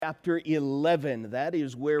Chapter 11. That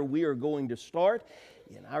is where we are going to start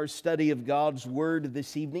in our study of God's Word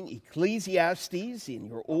this evening. Ecclesiastes in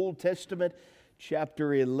your Old Testament,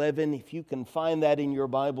 chapter 11. If you can find that in your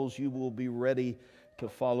Bibles, you will be ready to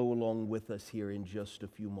follow along with us here in just a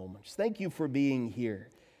few moments. Thank you for being here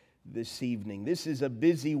this evening. This is a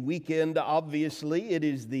busy weekend, obviously. It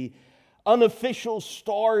is the unofficial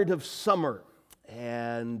start of summer,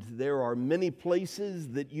 and there are many places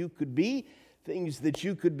that you could be, things that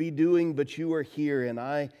you could be doing, but you are here, and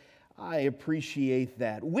I appreciate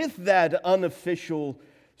that. With that unofficial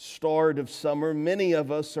start of summer, many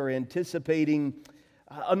of us are anticipating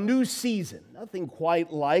a new season. Nothing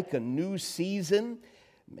quite like a new season.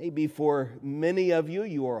 Maybe for many of you,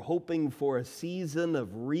 you are hoping for a season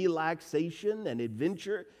of relaxation and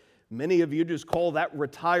adventure. Many of you just call that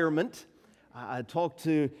retirement. I talked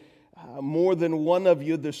to more than one of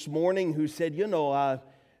you this morning who said,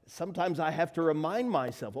 sometimes I have to remind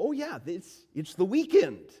myself, it's the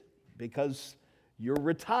weekend because you're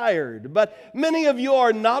retired. But many of you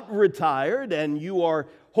are not retired, and you are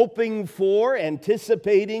hoping for,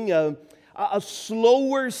 anticipating a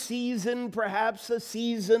slower season, perhaps a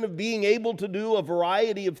season of being able to do a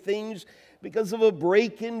variety of things because of a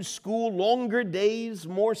break in school, longer days,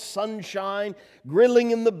 more sunshine, grilling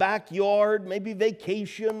in the backyard, maybe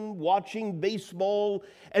vacation, watching baseball,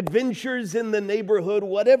 adventures in the neighborhood,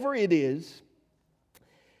 whatever it is.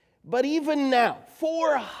 But even now,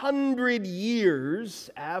 400 years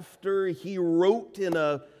after he wrote in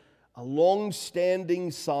a long-standing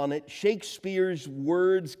sonnet, Shakespeare's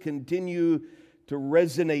words continue to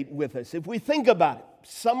resonate with us. If we think about it,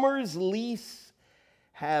 summer's lease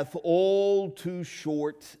hath all too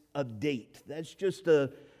short a date. That's just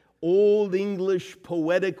an old English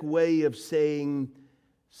poetic way of saying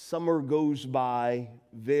summer goes by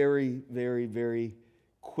very, very, very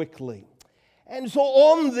quickly. And so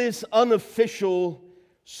on this unofficial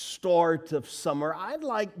start of summer, I'd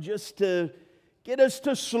like just to get us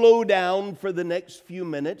to slow down for the next few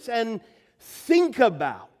minutes and think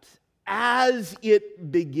about, as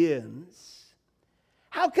it begins,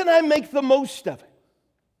 how can I make the most of it?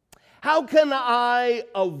 How can I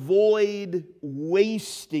avoid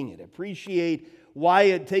wasting it? Appreciate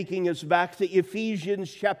Wyatt taking us back to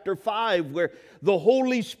Ephesians chapter 5, where the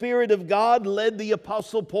Holy Spirit of God led the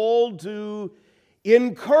Apostle Paul to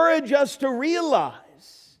encourage us to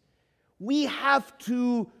realize we have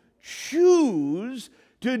to choose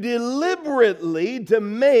to deliberately to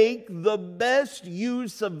make the best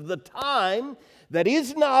use of the time that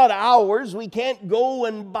is not ours. We can't go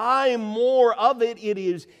and buy more of it. It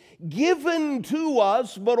is given to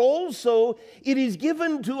us, but also it is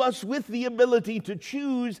given to us with the ability to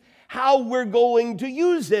choose how we're going to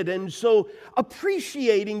use it. And so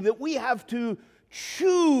appreciating that we have to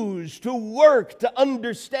choose to work to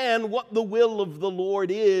understand what the will of the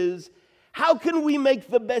Lord is, how can we make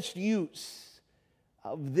the best use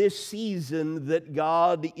of this season that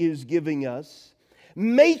God is giving us,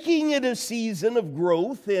 making it a season of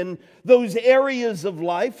growth in those areas of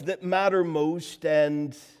life that matter most,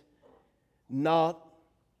 and not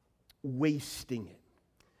wasting it.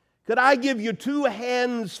 Could I give you two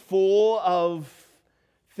hands full of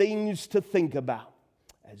things to think about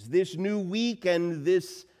as this new week and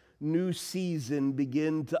this new season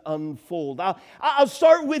begin to unfold? I'll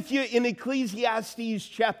start with you in Ecclesiastes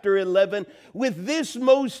chapter 11 with this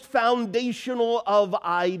most foundational of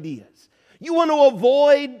ideas. You want to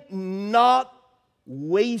avoid not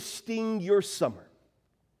wasting your summer.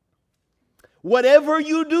 Whatever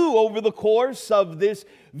you do over the course of this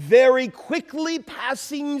very quickly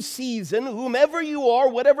passing season, whomever you are,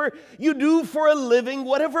 whatever you do for a living,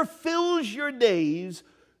 whatever fills your days,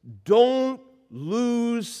 don't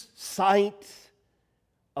lose sight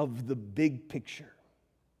of the big picture.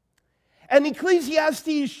 And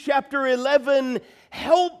Ecclesiastes chapter 11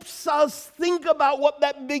 helps us think about what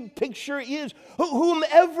that big picture is,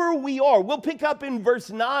 whomever we are. We'll pick up in verse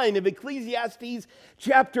 9 of Ecclesiastes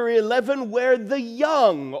chapter 11 where the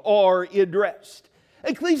young are addressed.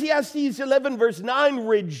 Ecclesiastes 11 verse 9,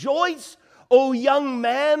 "Rejoice, O young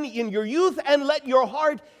man, in your youth, and let your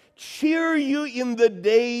heart cheer you in the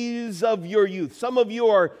days of your youth." Some of you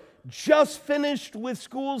are just finished with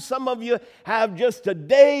school. Some of you have just a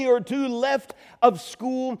day or two left of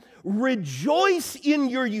school. Rejoice in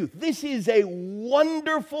your youth. This is a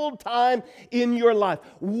wonderful time in your life.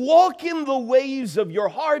 Walk in the ways of your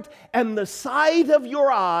heart and the sight of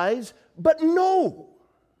your eyes, but know,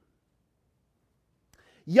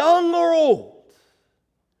 young or old,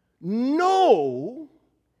 know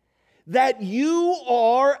that you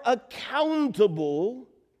are accountable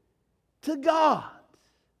to God.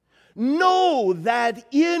 Know that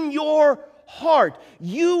in your heart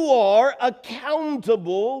you are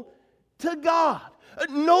accountable to God.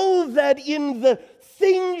 Know that in the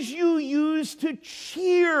things you use to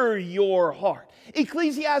cheer your heart.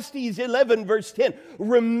 Ecclesiastes 11 verse 10,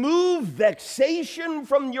 remove vexation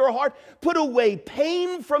from your heart, put away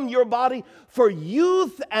pain from your body, for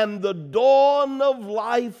youth and the dawn of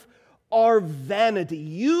life are vanity.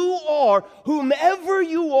 You are, whomever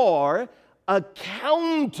you are,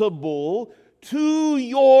 accountable to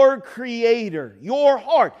your Creator, your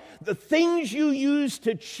heart. The things you use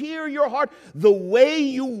to cheer your heart, the way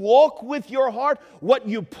you walk with your heart, what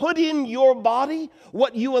you put in your body,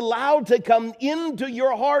 what you allow to come into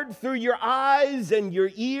your heart through your eyes and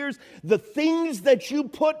your ears, the things that you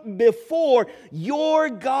put before your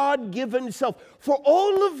God-given self. For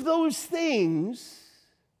all of those things,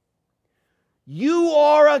 you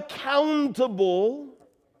are accountable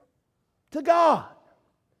to God.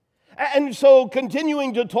 And so,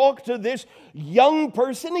 continuing to talk to this young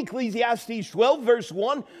person, Ecclesiastes 12, verse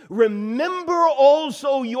 1, remember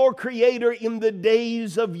also your Creator in the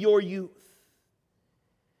days of your youth.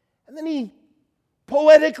 And then he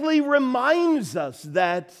poetically reminds us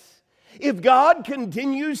that if God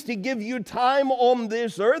continues to give you time on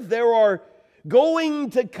this earth, there are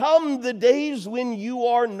going to come the days when you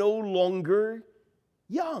are no longer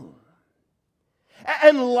young.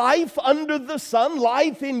 And life under the sun,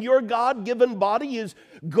 life in your God-given body is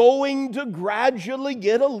going to gradually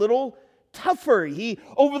get a little tougher. He,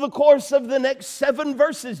 over the course of the next 7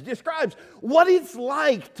 verses, describes what it's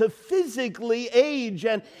like to physically age.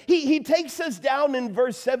 And he takes us down in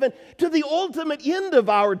verse 7 to the ultimate end of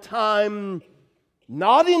our time,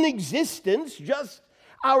 not in existence, just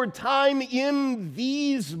our time in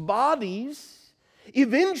these bodies.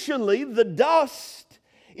 Eventually, the dust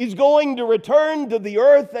is going to return to the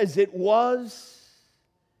earth as it was.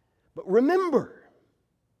 But remember,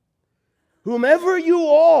 whomever you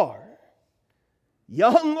are,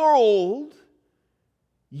 young or old,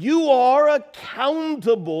 you are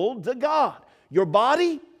accountable to God. Your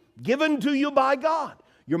body given to you by God.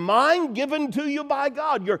 Your mind given to you by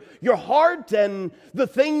God. Your heart and the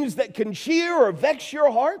things that can cheer or vex your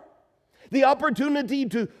heart. The opportunity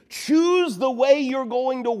to choose the way you're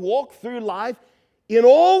going to walk through life. In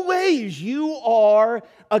all ways, you are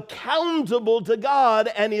accountable to God,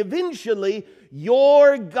 and eventually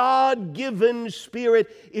your God-given spirit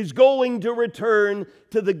is going to return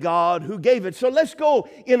to the God who gave it. So let's go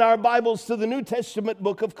in our Bibles to the New Testament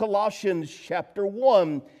book of Colossians chapter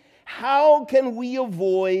 1. How can we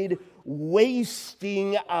avoid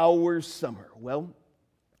wasting our summer? Well,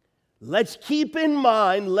 let's keep in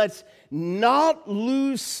mind, let's not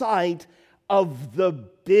lose sight of the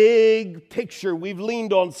big picture. We've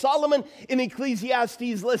leaned on Solomon in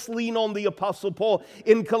Ecclesiastes. Let's lean on the Apostle Paul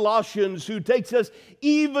in Colossians, who takes us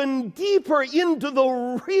even deeper into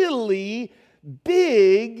the really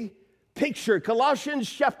big picture.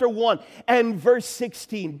 Colossians chapter 1 and verse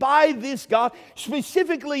 16. By this God,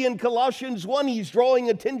 specifically in Colossians 1, he's drawing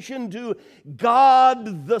attention to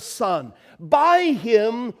God the Son. By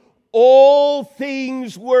him all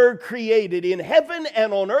things were created in heaven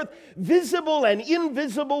and on earth, visible and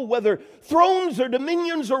invisible, whether thrones or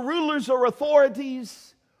dominions or rulers or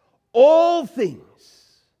authorities. All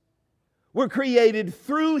things were created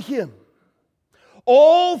through him.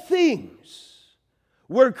 All things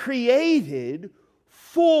were created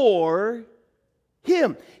for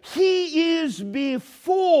him. He is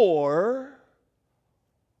before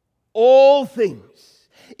all things.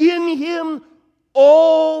 In him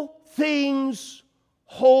all things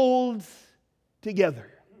hold together.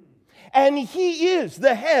 And he is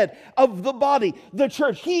the head of the body, the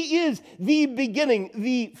church. He is the beginning,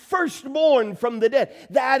 the firstborn from the dead.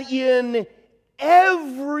 That in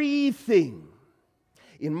everything,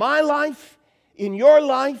 in my life, in your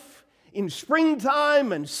life, in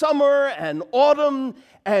springtime and summer and autumn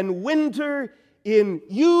and winter, in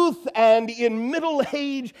youth and in middle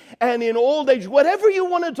age and in old age, whatever you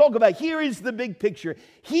want to talk about, here is the big picture.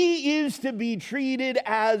 He is to be treated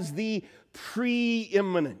as the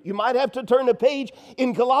preeminent. You might have to turn a page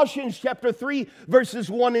in Colossians chapter 3, verses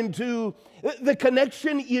 1 and 2. The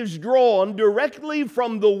connection is drawn directly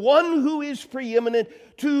from the one who is preeminent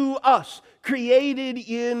to us, created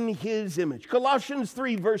in his image. Colossians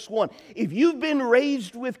 3, verse 1. If you've been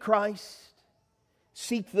raised with Christ,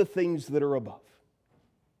 seek the things that are above.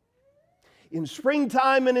 In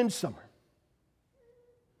springtime and in summer.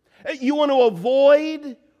 You want to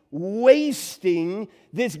avoid wasting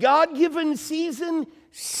this God-given season?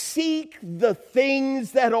 Seek the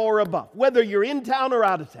things that are above. Whether you're in town or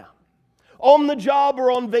out of town, on the job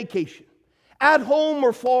or on vacation, at home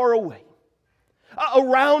or far away,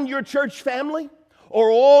 around your church family or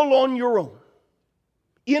all on your own,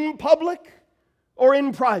 in public or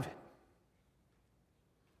in private.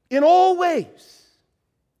 In all ways,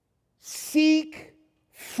 seek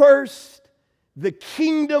first the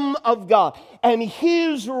kingdom of God and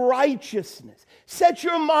His righteousness. Set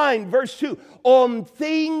your mind, verse 2, on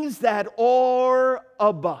things that are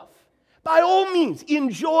above. By all means,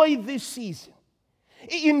 enjoy this season.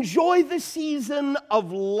 Enjoy the season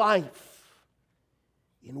of life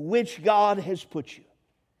in which God has put you.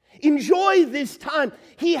 Enjoy this time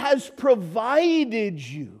He has provided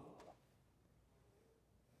you.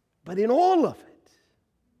 But in all of it,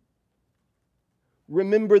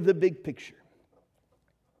 remember the big picture.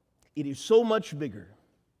 It is so much bigger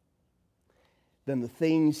than the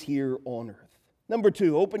things here on earth. Number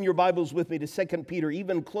 2, open your Bibles with me to 2 Peter,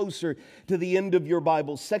 even closer to the end of your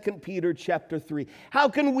Bible, 2 Peter chapter 3. How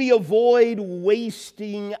can we avoid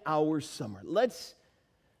wasting our summer? Let's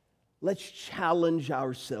challenge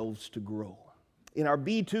ourselves to grow. In our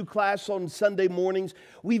B2 class on Sunday mornings,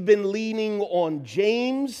 we've been leaning on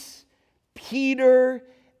James, Peter,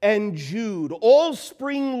 and Jude, all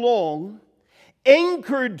spring long,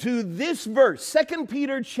 anchored to this verse, 2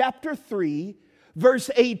 Peter chapter 3, verse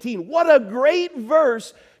 18. What a great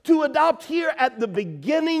verse to adopt here at the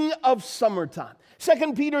beginning of summertime.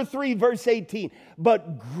 2 Peter 3, verse 18.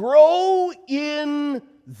 But grow in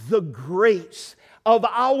the grace of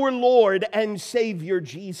our Lord and Savior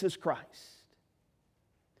Jesus Christ.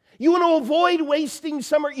 You want to avoid wasting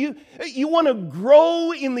summer? You want to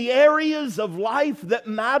grow in the areas of life that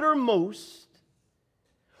matter most?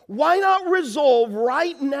 Why not resolve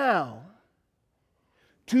right now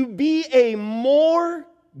to be a more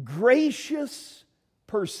gracious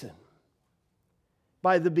person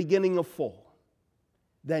by the beginning of fall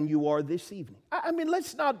than you are this evening? I mean,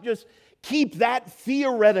 let's not just keep that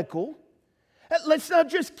theoretical. Let's not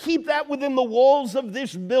just keep that within the walls of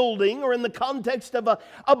this building or in the context of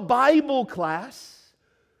a Bible class.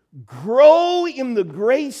 Grow in the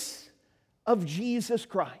grace of Jesus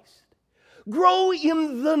Christ. Grow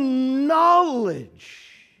in the knowledge.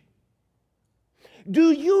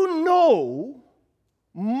 Do you know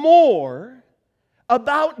more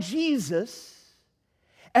about Jesus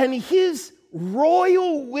and His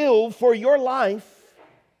royal will for your life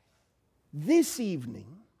this evening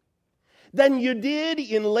than you did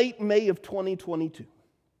in late May of 2022?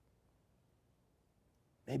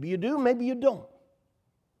 Maybe you do, maybe you don't.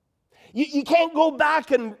 You can't go back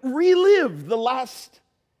and relive the last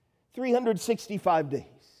 365 days.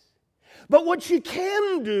 But what you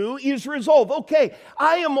can do is resolve, okay,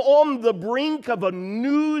 I am on the brink of a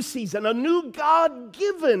new season, a new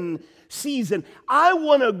God-given season. I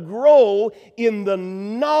want to grow in the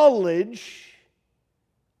knowledge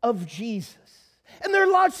of Jesus. And there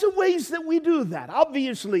are lots of ways that we do that.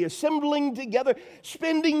 Obviously, assembling together,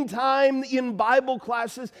 spending time in Bible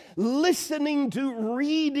classes, listening to,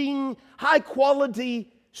 reading high-quality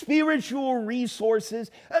spiritual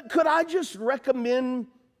resources. Could I just recommend,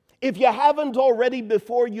 if you haven't already,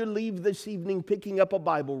 before you leave this evening, picking up a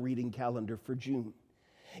Bible reading calendar for June?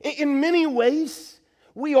 In many ways,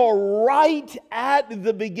 we are right at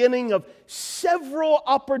the beginning of several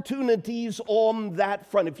opportunities on that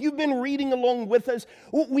front. If you've been reading along with us,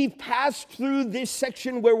 we've passed through this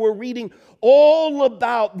section where we're reading all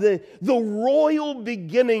about the royal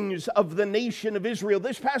beginnings of the nation of Israel.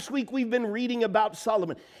 This past week, we've been reading about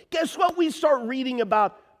Solomon. Guess what we start reading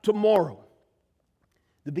about tomorrow?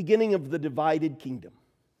 The beginning of the divided kingdom.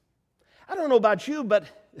 I don't know about you, but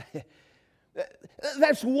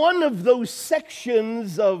that's one of those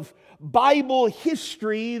sections of Bible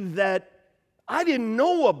history that I didn't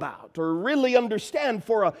know about or really understand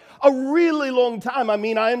for a really long time. I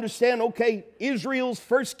mean, I understand, okay, Israel's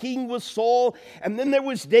first king was Saul, and then there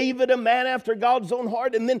was David, a man after God's own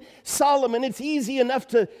heart, and then Solomon. It's easy enough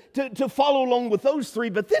to follow along with those three,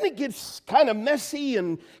 but then it gets kind of messy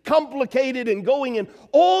and complicated and going in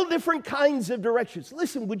all different kinds of directions.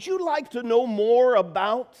 Listen, would you like to know more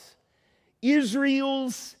about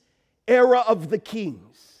Israel's era of the kings?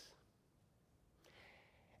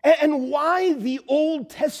 And why the Old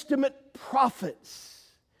Testament prophets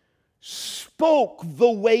spoke the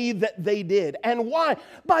way that they did. And why,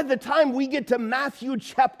 by the time we get to Matthew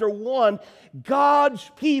chapter 1, God's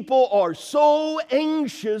people are so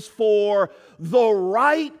anxious for the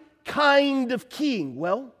right kind of king.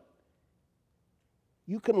 Well,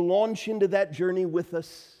 you can launch into that journey with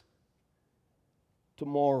us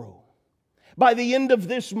tomorrow. By the end of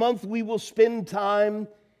this month, we will spend time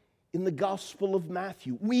in the Gospel of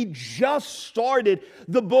Matthew. We just started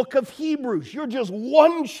the book of Hebrews. You're just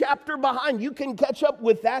one chapter behind. You can catch up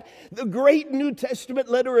with that. The great New Testament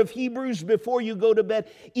letter of Hebrews before you go to bed,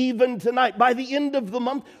 even tonight. By the end of the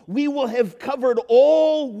month, we will have covered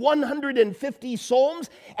all 150 Psalms,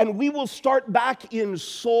 and we will start back in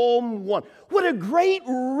Psalm 1. What a great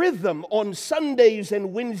rhythm on Sundays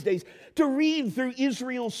and Wednesdays to read through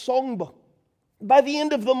Israel's songbook. By the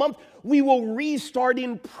end of the month, we will restart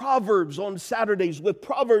in Proverbs on Saturdays with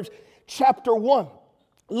Proverbs chapter 1.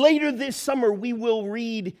 Later this summer, we will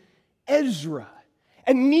read Ezra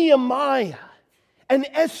and Nehemiah and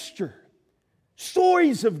Esther.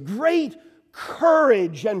 Stories of great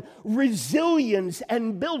courage and resilience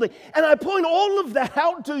and building. And I point all of that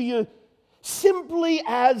out to you simply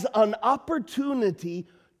as an opportunity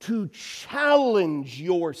to challenge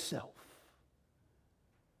yourself,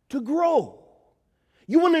 to grow.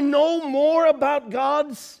 You want to know more about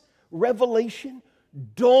God's revelation?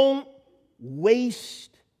 Don't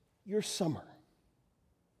waste your summer.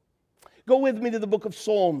 Go with me to the book of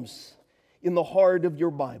Psalms in the heart of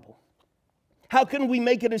your Bible. How can we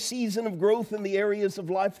make it a season of growth in the areas of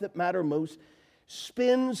life that matter most?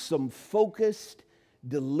 Spend some focused,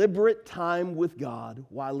 deliberate time with God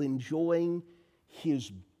while enjoying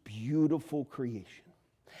His beautiful creation.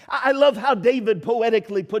 I love how David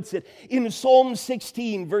poetically puts it in Psalm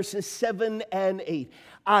 16, verses 7 and 8.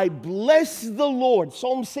 I bless the Lord,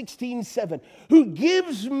 Psalm 16, 7, who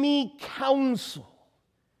gives me counsel.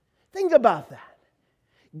 Think about that.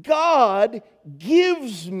 God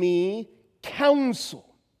gives me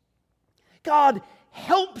counsel. God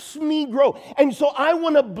helps me grow. And so I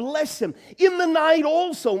want to bless Him. In the night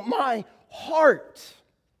also, my heart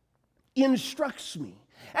instructs me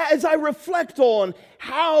as I reflect on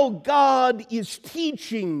how God is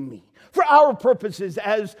teaching me for our purposes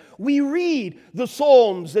as we read the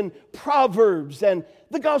Psalms and Proverbs and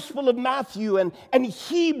the Gospel of Matthew and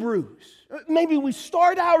Hebrews. Maybe we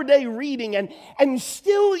start our day reading and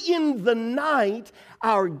still in the night,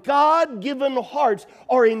 our God-given hearts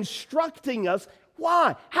are instructing us.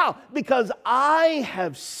 Why? How? Because I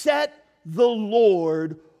have set the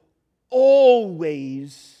Lord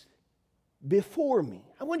always before me.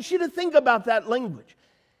 I want you to think about that language.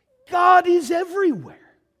 God is everywhere.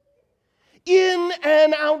 In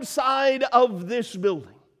and outside of this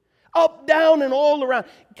building. Up, down, and all around.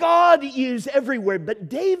 God is everywhere. But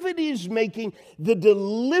David is making the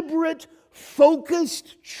deliberate,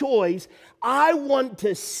 focused choice. I want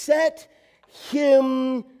to set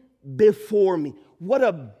Him before me. What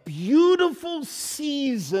a beautiful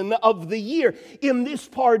season of the year in this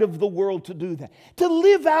part of the world to do that. To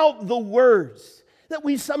live out the words that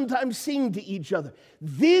we sometimes sing to each other.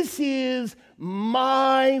 This is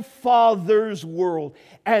my Father's world,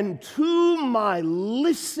 and to my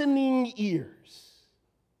listening ears,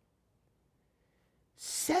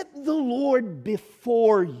 set the Lord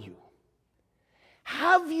before you.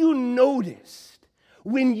 Have you noticed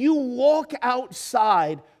when you walk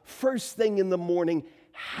outside first thing in the morning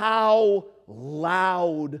how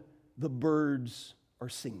loud the birds are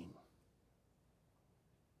singing?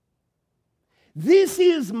 This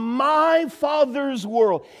is my Father's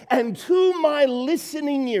world, and to my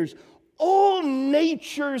listening ears, all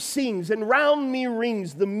nature sings, and round me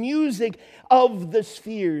rings the music of the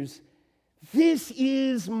spheres. This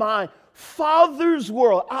is my Father's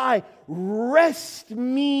world. I rest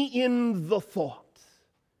me in the thought.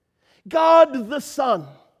 God the Son,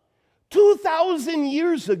 2,000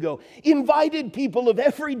 years ago, invited people of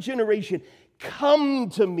every generation, come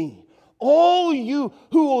to me, all you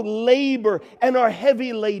who will labor and are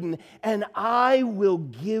heavy laden, and I will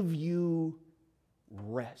give you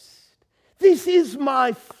rest. This is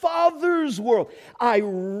my Father's world. I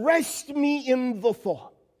rest me in the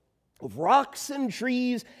thought of rocks and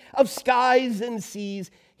trees, of skies and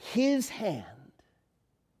seas, His hand,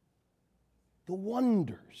 the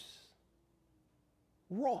wonders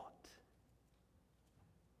wrought.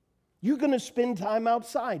 You're going to spend time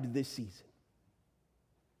outside this season.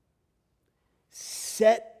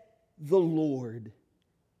 Set the Lord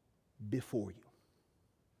before you.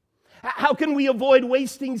 How can we avoid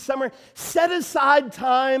wasting summer? Set aside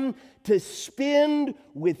time to spend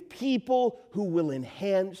with people who will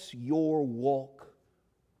enhance your walk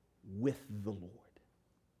with the Lord.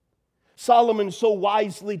 Solomon so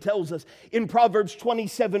wisely tells us in Proverbs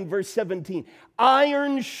 27, verse 17,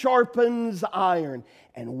 iron sharpens iron,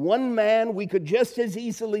 and one man, we could just as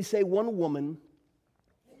easily say one woman,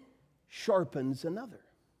 sharpens another.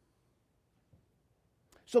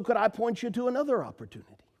 So could I point you to another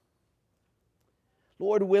opportunity?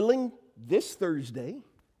 Lord willing, this Thursday,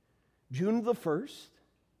 June the 1st,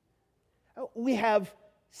 We have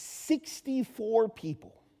 64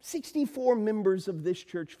 people, 64 members of this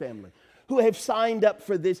church family who have signed up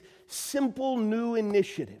for this simple new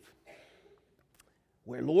initiative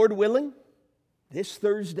where, Lord willing, this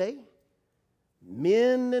Thursday,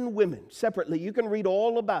 men and women, separately, you can read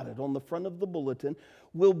all about it on the front of the bulletin,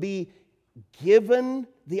 will be given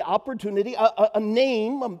the opportunity, a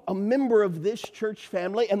name, a member of this church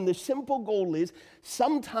family, and the simple goal is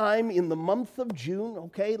sometime in the month of June,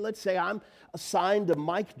 okay, let's say I'm assigned to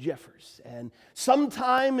Mike Jeffers, and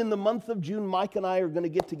sometime in the month of June, Mike and I are going to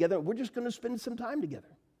get together. We're just going to spend some time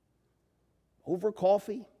together over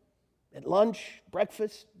coffee, at lunch,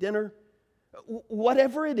 breakfast, dinner,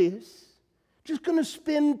 whatever it is. Just going to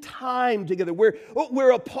spend time together.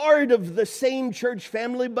 We're a part of the same church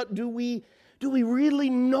family, but do we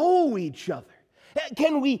really know each other?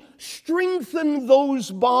 Can we strengthen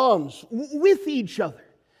those bonds with each other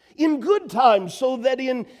in good times so that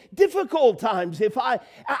in difficult times, if I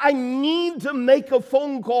need to make a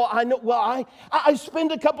phone call, I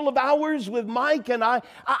spend a couple of hours with Mike and I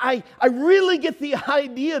really get the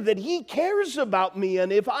idea that he cares about me,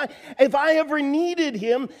 and if I ever needed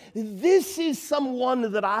him, this is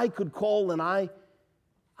someone that I could call and I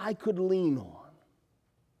could lean on.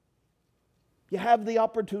 You have the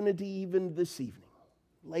opportunity even this evening,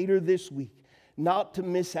 later this week, not to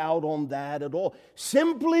miss out on that at all.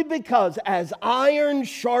 Simply because as iron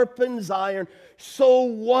sharpens iron, so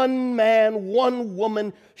one man, one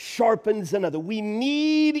woman sharpens another. We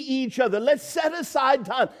need each other. Let's set aside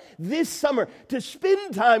time this summer to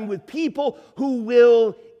spend time with people who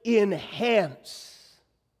will enhance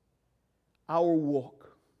our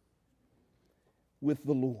walk with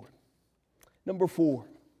the Lord. Number 4,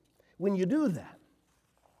 when you do that,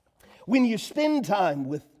 when you spend time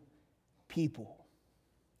with people,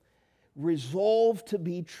 resolve to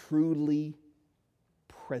be truly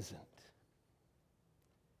present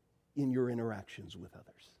in your interactions with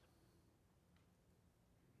others.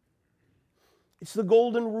 It's the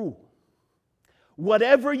golden rule.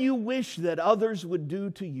 Whatever you wish that others would do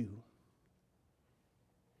to you,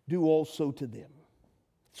 do also to them.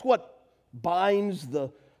 It's what binds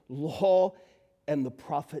the law and the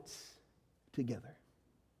prophets together.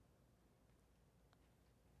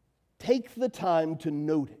 Take the time to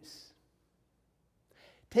notice.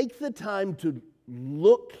 Take the time to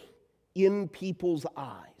look in people's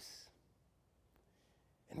eyes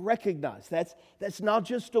and recognize that's not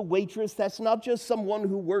just a waitress, that's not just someone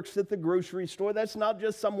who works at the grocery store, that's not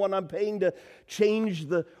just someone I'm paying to change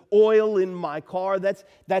the oil in my car, that's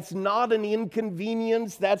not an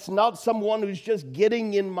inconvenience, that's not someone who's just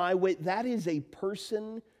getting in my way. That is a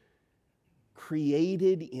person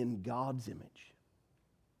created in God's image.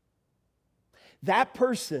 That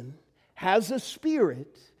person has a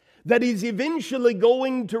spirit that is eventually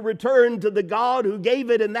going to return to the God who gave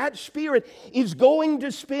it, and that spirit is going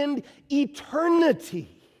to spend eternity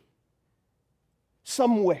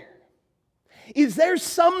somewhere. Is there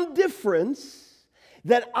some difference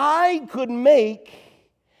that I could make,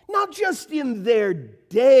 not just in their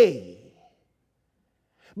day,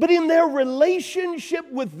 but in their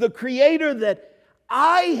relationship with the Creator that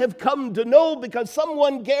I have come to know because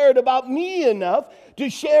someone cared about me enough to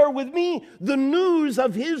share with me the news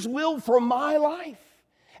of His will for my life?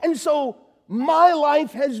 And so my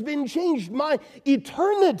life has been changed. My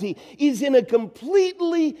eternity is in a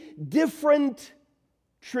completely different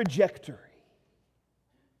trajectory.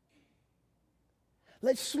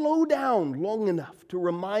 Let's slow down long enough to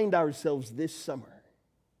remind ourselves this summer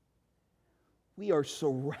we are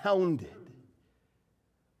surrounded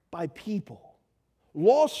by people.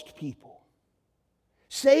 Lost people,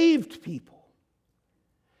 saved people,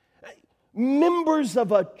 members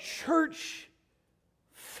of a church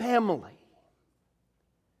family.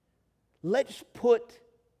 Let's put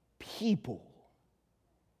people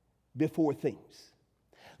before things.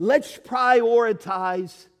 Let's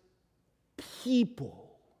prioritize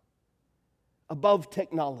people above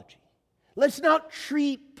technology. Let's not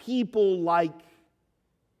treat people like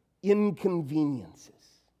inconveniences.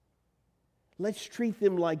 Let's treat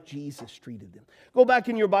them like Jesus treated them. Go back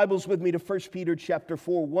in your Bibles with me to 1 Peter chapter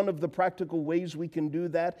 4. One of the practical ways we can do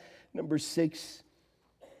that, number 6,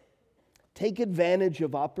 take advantage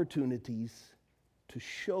of opportunities to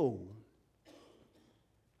show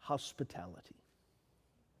hospitality.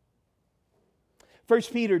 1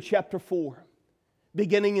 Peter chapter 4.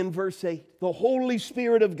 Beginning in verse 8, the Holy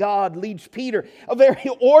Spirit of God leads Peter, a very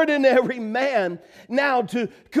ordinary man, now to